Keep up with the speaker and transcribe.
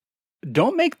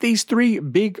Don't make these three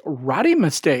big writing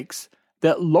mistakes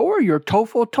that lower your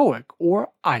TOEFL, TOEIC, or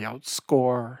IELTS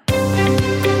score.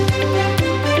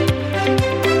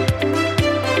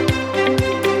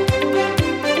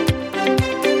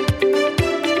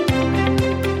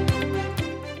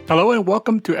 Hello and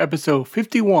welcome to episode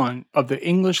 51 of the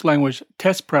English Language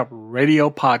Test Prep Radio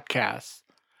Podcast.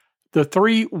 The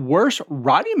three worst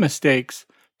writing mistakes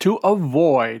to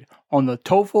avoid on the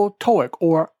TOEFL, TOEIC,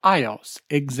 or IELTS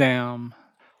exam.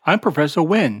 I'm Professor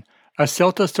Nguyen, a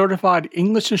CELTA certified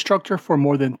English instructor for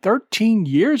more than 13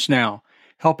 years now,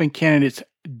 helping candidates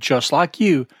just like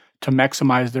you to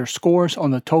maximize their scores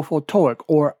on the TOEFL, TOEIC,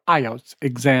 or IELTS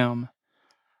exam.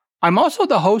 I'm also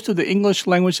the host of the English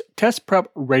Language Test Prep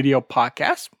Radio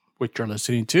Podcast, which you're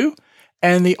listening to,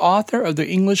 and the author of the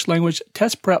English Language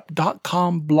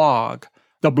TestPrep.com blog,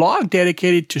 the blog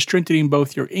dedicated to strengthening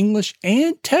both your English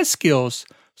and test skills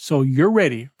so you're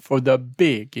ready for the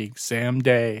big exam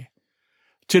day.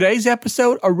 Today's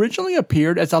episode originally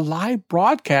appeared as a live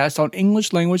broadcast on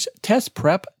English Language Test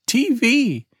Prep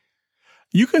TV.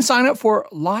 You can sign up for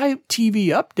live TV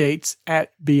updates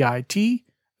at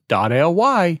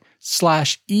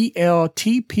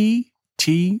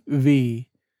bit.ly/ELTPTV.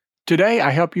 Today, I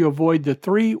help you avoid the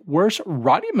three worst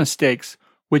writing mistakes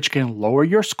which can lower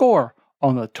your score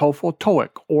on the TOEFL,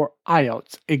 TOEIC, or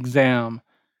IELTS exam.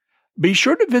 Be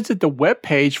sure to visit the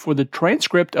webpage for the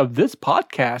transcript of this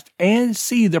podcast and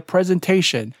see the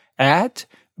presentation at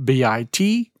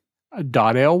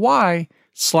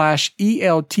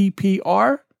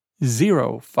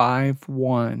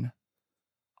bit.ly/ELTPR051.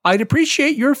 I'd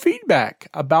appreciate your feedback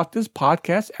about this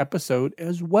podcast episode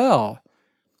as well.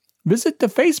 Visit the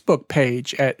Facebook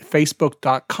page at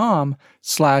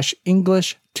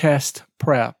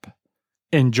facebook.com/EnglishTestPrep.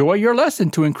 Enjoy your lesson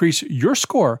to increase your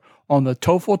score on the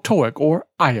TOEFL, TOEIC, or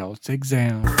IELTS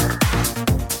exam.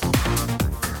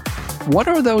 What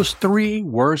are those three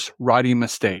worst writing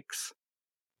mistakes?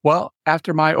 Well,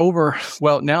 after my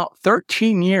now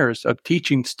 13 years of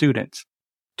teaching students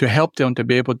to help them to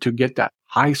be able to get that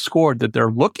high score that they're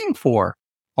looking for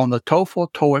on the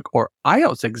TOEFL, TOEIC, or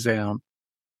IELTS exam,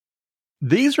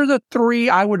 these are the three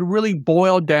I would really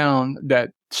boil down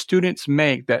that students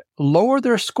make that lower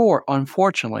their score,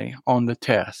 unfortunately, on the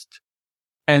test.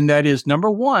 And that is, number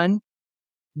one,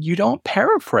 you don't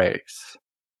paraphrase.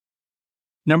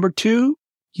 Number two,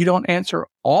 you don't answer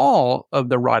all of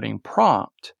the writing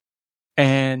prompt.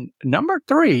 And number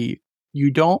three,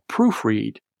 you don't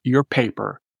proofread your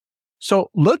paper.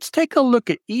 So let's take a look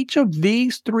at each of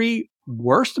these three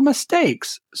worst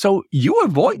mistakes so you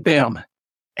avoid them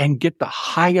and get the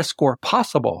highest score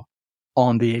possible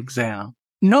on the exam.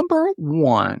 Number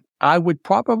one, I would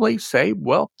probably say,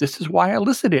 well, this is why I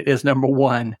listed it as number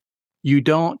one. You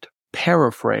don't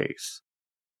paraphrase.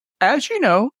 As you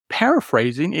know,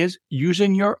 paraphrasing is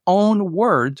using your own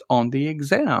words on the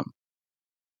exam.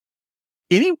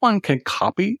 Anyone can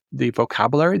copy the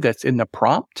vocabulary that's in the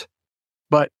prompt,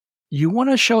 but you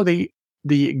want to show the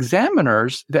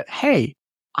examiners that, hey,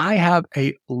 I have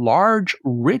a large,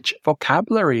 rich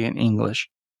vocabulary in English,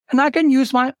 and I can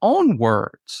use my own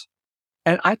words.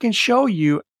 And I can show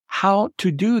you how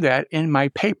to do that in my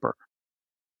paper.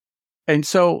 And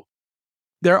so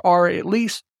there are at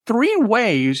least three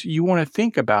ways you want to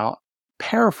think about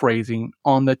paraphrasing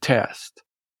on the test.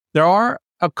 There are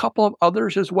a couple of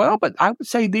others as well, but I would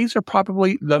say these are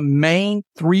probably the main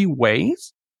three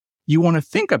ways you want to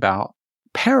think about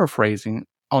paraphrasing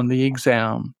on the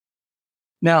exam.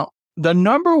 Now, the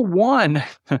number one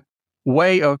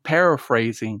way of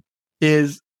paraphrasing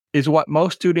is what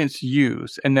most students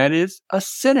use, and that is a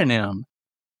synonym.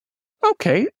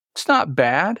 Okay, it's not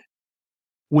bad.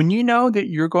 When you know that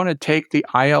you're going to take the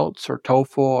IELTS or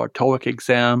TOEFL or TOEIC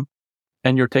exam,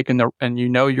 and you're going to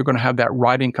have that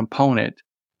writing component,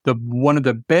 one of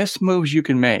the best moves you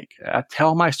can make, I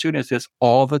tell my students this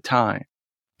all the time,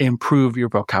 improve your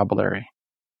vocabulary.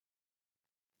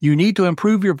 You need to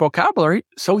improve your vocabulary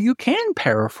so you can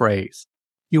paraphrase.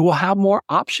 You will have more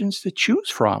options to choose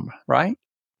from, right?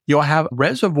 You'll have a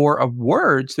reservoir of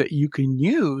words that you can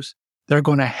use that are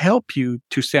going to help you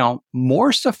to sound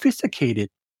more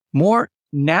sophisticated, more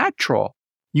natural,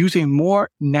 using more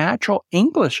natural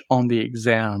English on the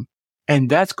exam. And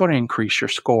that's going to increase your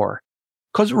score.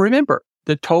 Because remember,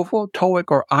 the TOEFL, TOEIC,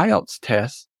 or IELTS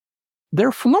tests,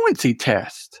 they're fluency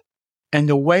tests. And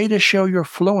the way to show your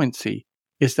fluency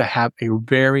is to have a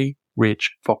very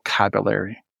rich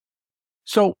vocabulary.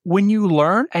 So when you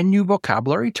learn a new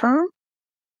vocabulary term,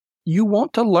 you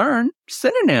want to learn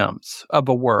synonyms of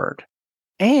a word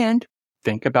and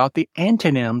think about the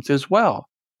antonyms as well.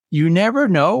 You never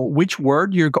know which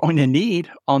word you're going to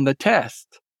need on the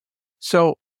test.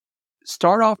 So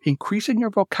start off increasing your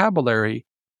vocabulary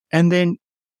and then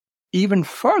even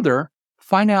further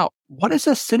find out what is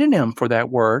a synonym for that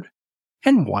word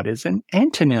and what is an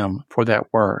antonym for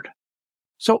that word.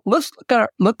 So let's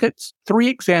look at 3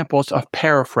 examples of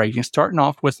paraphrasing, starting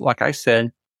off with, like I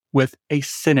said, with a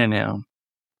synonym.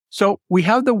 So we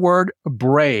have the word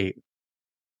brave.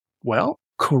 Well,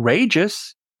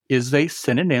 courageous is a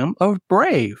synonym of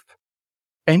brave.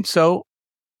 And so,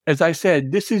 as I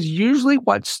said, this is usually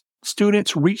what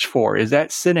students reach for, is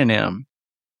that synonym.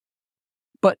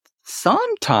 But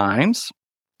sometimes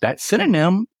that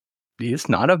synonym is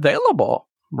not available,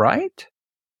 right?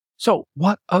 So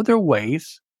what other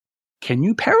ways can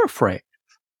you paraphrase?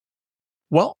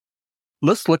 Well,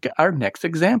 let's look at our next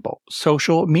example,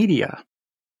 social media.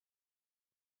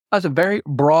 That's a very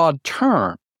broad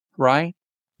term, right?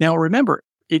 Now remember,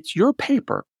 it's your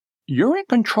paper. You're in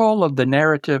control of the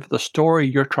narrative, the story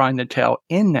you're trying to tell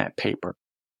in that paper.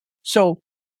 So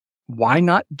why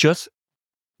not just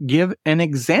give an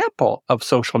example of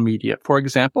social media? For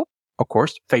example, of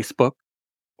course, Facebook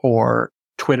or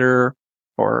Twitter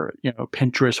or,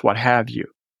 Pinterest, what have you,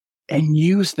 and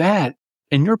use that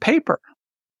in your paper.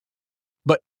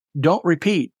 But don't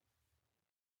repeat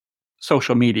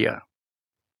social media.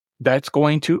 That's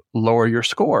going to lower your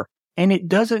score. And it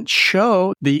doesn't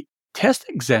show the test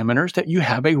examiners that you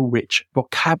have a rich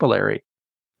vocabulary,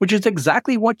 which is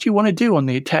exactly what you want to do on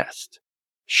the test.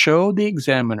 Show the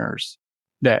examiners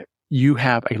that you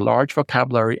have a large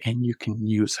vocabulary and you can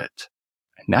use it.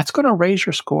 And that's going to raise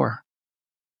your score.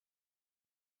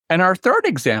 And our third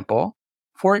example,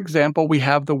 for example, we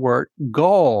have the word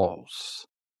goals.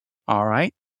 All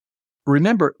right.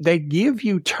 Remember, they give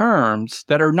you terms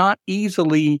that are not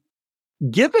easily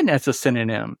given as a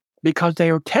synonym because they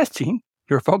are testing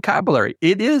your vocabulary.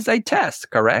 It is a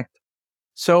test, correct?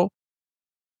 So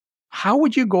how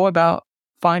would you go about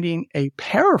finding a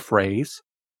paraphrase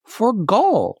for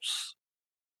goals?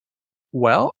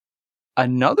 Well,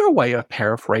 another way of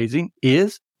paraphrasing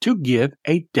is to give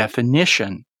a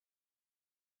definition.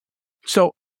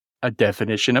 So a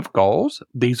definition of goals,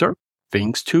 these are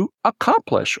things to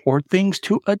accomplish or things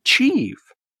to achieve.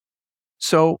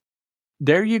 So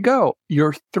there you go,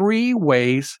 your 3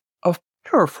 ways of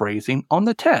paraphrasing on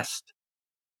the test.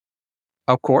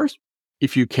 Of course,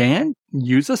 if you can,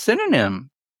 use a synonym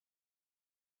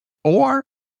or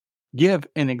give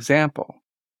an example,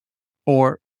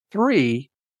 or 3,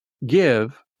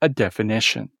 give a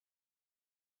definition.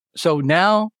 So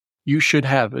now you should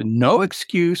have no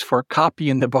excuse for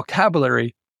copying the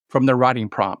vocabulary from the writing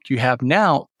prompt. You have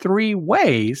now 3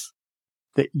 ways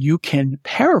that you can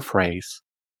paraphrase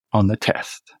on the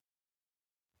test.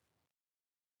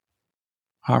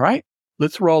 All right,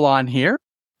 let's roll on here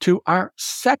to our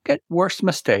second worst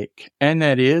mistake, and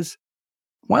that is,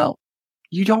 well,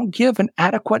 you don't give an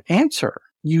adequate answer.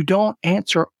 You don't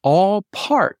answer all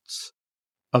parts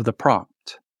of the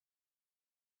prompt.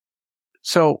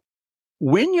 So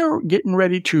when you're getting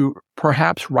ready to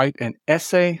perhaps write an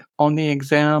essay on the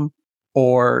exam,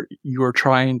 or you're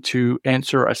trying to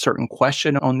answer a certain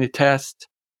question on the test,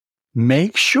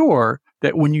 make sure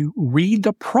that when you read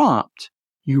the prompt,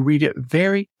 you read it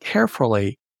very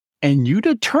carefully and you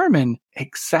determine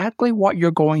exactly what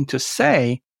you're going to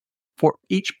say for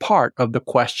each part of the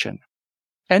question.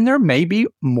 And there may be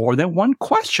more than one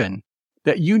question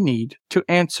that you need to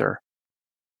answer.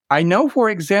 I know, for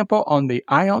example, on the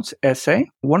IELTS essay,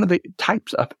 one of the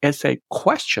types of essay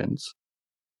questions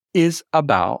is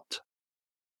about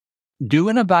do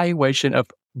an evaluation of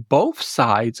both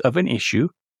sides of an issue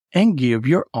and give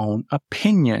your own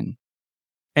opinion.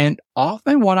 And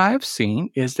often what I have seen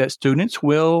is that students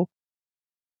will,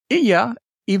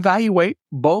 evaluate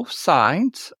both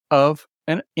sides of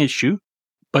an issue,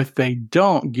 but they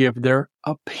don't give their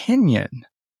opinion.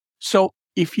 So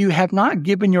if you have not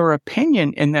given your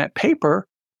opinion in that paper,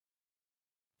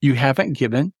 you haven't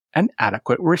given an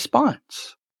adequate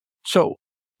response. So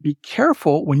be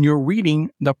careful when you're reading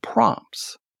the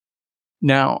prompts.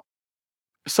 Now,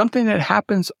 something that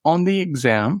happens on the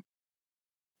exam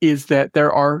is that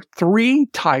there are 3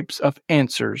 types of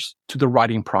answers to the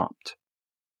writing prompt.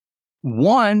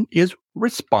 One is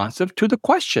responsive to the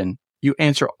question. You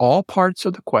answer all parts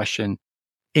of the question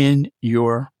in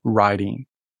your writing.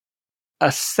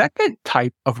 A second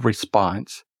type of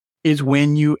response is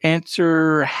when you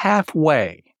answer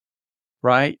halfway,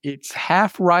 right? It's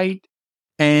half right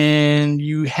and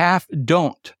you half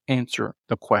don't answer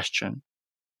the question.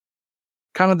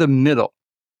 Kind of the middle.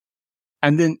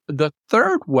 And then the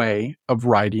third way of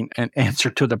writing an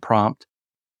answer to the prompt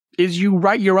is you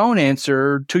write your own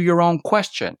answer to your own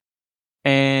question.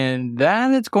 And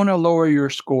that is going to lower your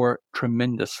score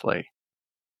tremendously.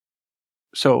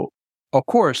 So, of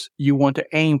course, you want to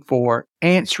aim for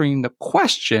answering the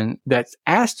question that's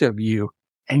asked of you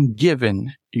and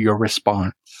given your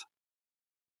response.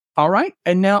 All right.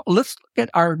 And now let's look at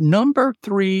our number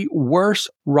 3 worst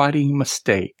writing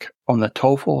mistake on the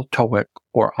TOEFL, TOEIC,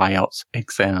 or IELTS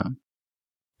exam.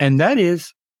 And that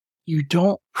is you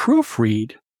don't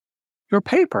proofread your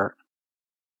paper.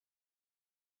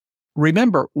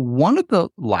 Remember, one of the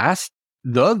last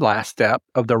step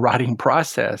of the writing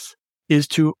process is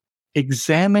to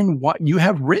examine what you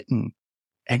have written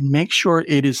and make sure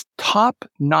it is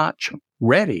top-notch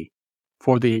ready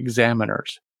for the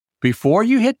examiners. Before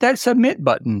you hit that submit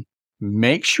button,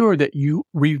 make sure that you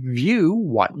review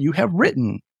what you have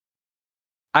written.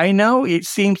 I know it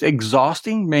seems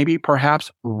exhausting, maybe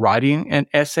perhaps writing an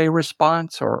essay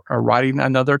response or writing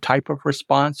another type of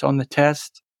response on the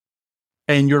test.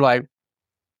 And you're like,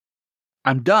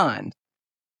 I'm done.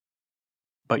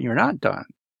 But you're not done.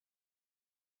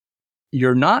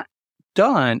 You're not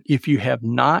done if you have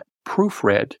not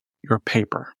proofread your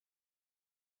paper.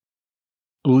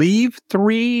 Leave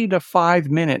 3 to 5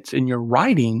 minutes in your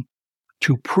writing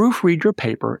to proofread your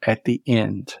paper at the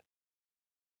end.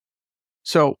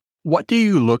 So, what do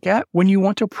you look at when you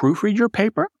want to proofread your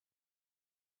paper?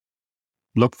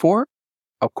 Look for,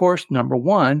 of course, number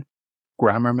 1,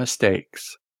 grammar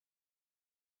mistakes.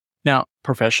 Now,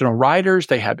 professional writers,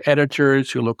 they have editors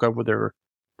who look over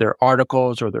their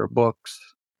articles or their books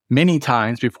many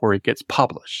times before it gets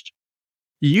published.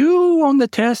 You on the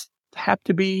test have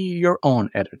to be your own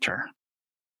editor.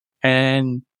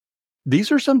 And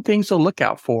these are some things to look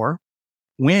out for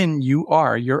when you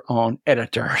are your own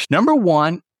editor. Number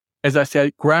 1, as I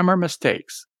said, grammar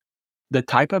mistakes. The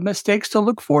type of mistakes to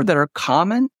look for that are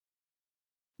common,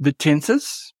 the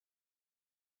tenses,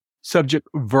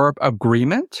 subject-verb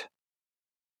agreement,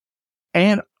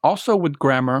 and also with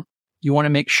grammar, you want to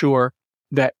make sure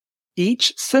that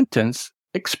each sentence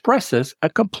expresses a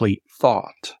complete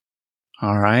thought.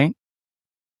 All right?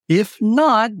 If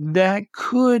not, that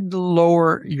could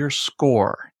lower your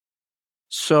score.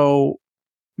 So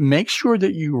make sure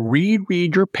that you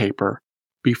reread your paper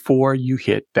before you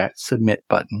hit that submit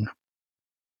button.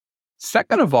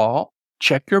 Second of all,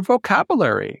 check your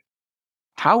vocabulary.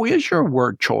 How is your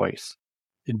word choice?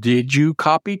 Did you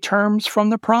copy terms from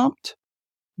the prompt?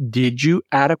 Did you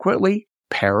adequately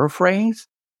paraphrase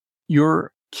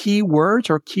your key words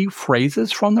or key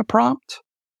phrases from the prompt?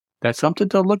 That's something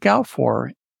to look out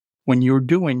for when you're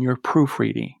doing your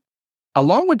proofreading.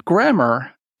 Along with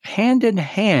grammar, hand in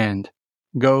hand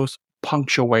goes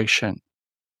punctuation.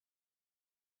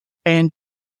 And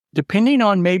depending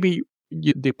on maybe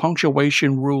the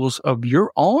punctuation rules of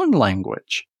your own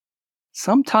language,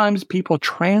 sometimes people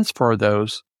transfer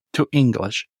those to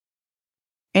English,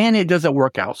 and it doesn't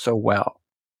work out so well.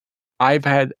 I've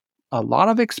had a lot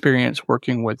of experience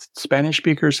working with Spanish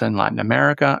speakers in Latin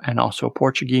America and also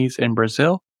Portuguese in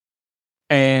Brazil.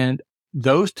 And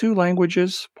those 2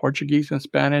 languages, Portuguese and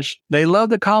Spanish, they love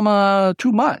the comma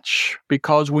too much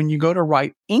because when you go to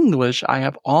write English, I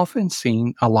have often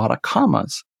seen a lot of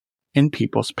commas in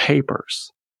people's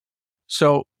papers.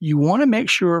 So you want to make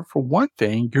sure, for one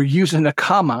thing, you're using the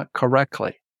comma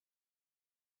correctly.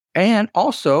 And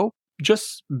also,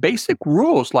 just basic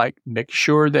rules like make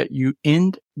sure that you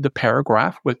end the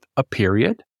paragraph with a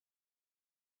period.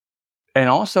 And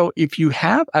also, if you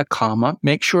have a comma,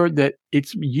 make sure that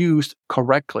it's used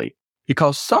correctly.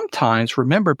 Because sometimes,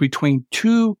 remember, between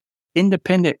 2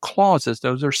 independent clauses,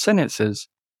 those are sentences,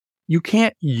 you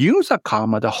can't use a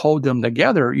comma to hold them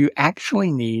together. You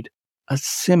actually need a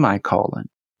semicolon.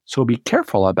 So be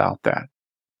careful about that.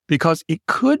 Because it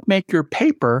could make your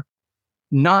paper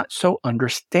not so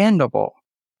understandable.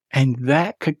 And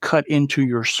that could cut into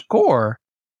your score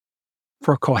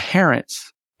for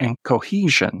coherence and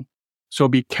cohesion. So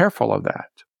be careful of that.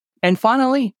 And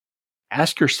finally,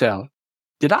 ask yourself,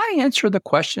 did I answer the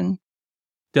question?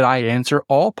 Did I answer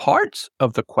all parts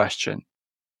of the question?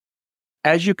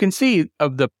 As you can see,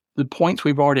 of the points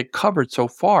we've already covered so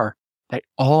far, they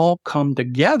all come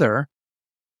together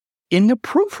in the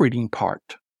proofreading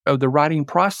part of the writing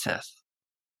process.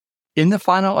 In the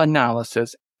final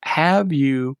analysis, have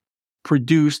you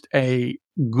produced a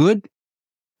good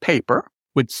paper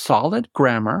with solid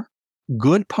grammar,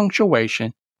 good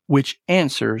punctuation, which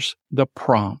answers the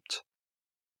prompt?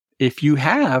 If you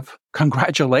have,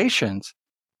 congratulations.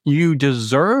 You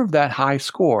deserve that high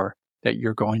score that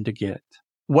you're going to get.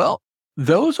 Well,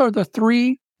 those are the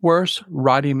 3 worst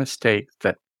writing mistakes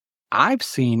that I've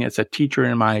seen as a teacher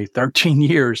in my 13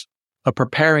 years of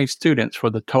preparing students for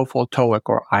the TOEFL, TOEIC,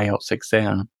 or IELTS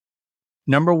exam.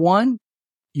 Number one,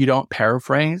 you don't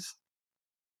paraphrase.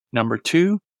 Number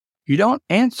two, you don't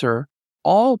answer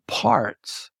all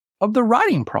parts of the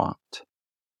writing prompt.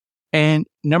 And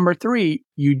number three,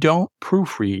 you don't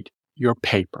proofread your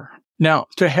paper. Now,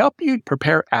 to help you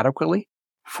prepare adequately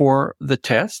for the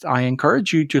test, I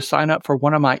encourage you to sign up for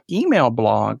one of my email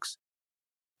blogs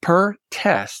per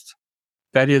test.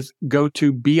 That is, go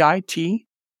to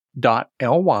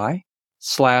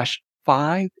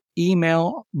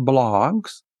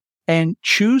bit.ly/5emailblogs and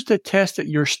choose the test that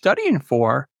you're studying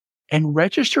for and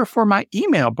register for my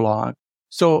email blog.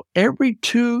 So every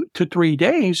 2 to 3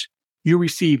 days, you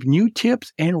receive new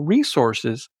tips and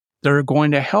resources that are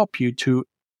going to help you to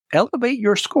elevate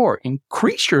your score,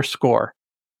 increase your score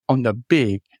on the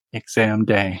big exam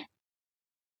day.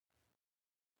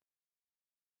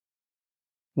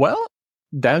 Well,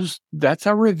 that's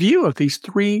a review of these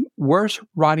 3 worst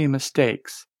writing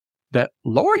mistakes that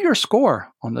lower your score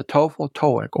on the TOEFL,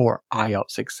 TOEIC, or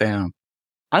IELTS exam.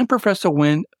 I'm Professor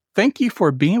Nguyen. Thank you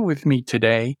for being with me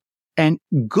today, and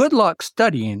good luck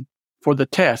studying for the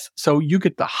test so you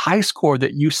get the high score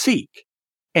that you seek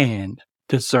and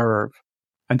deserve.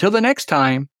 Until the next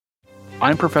time,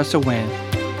 I'm Professor Nguyen.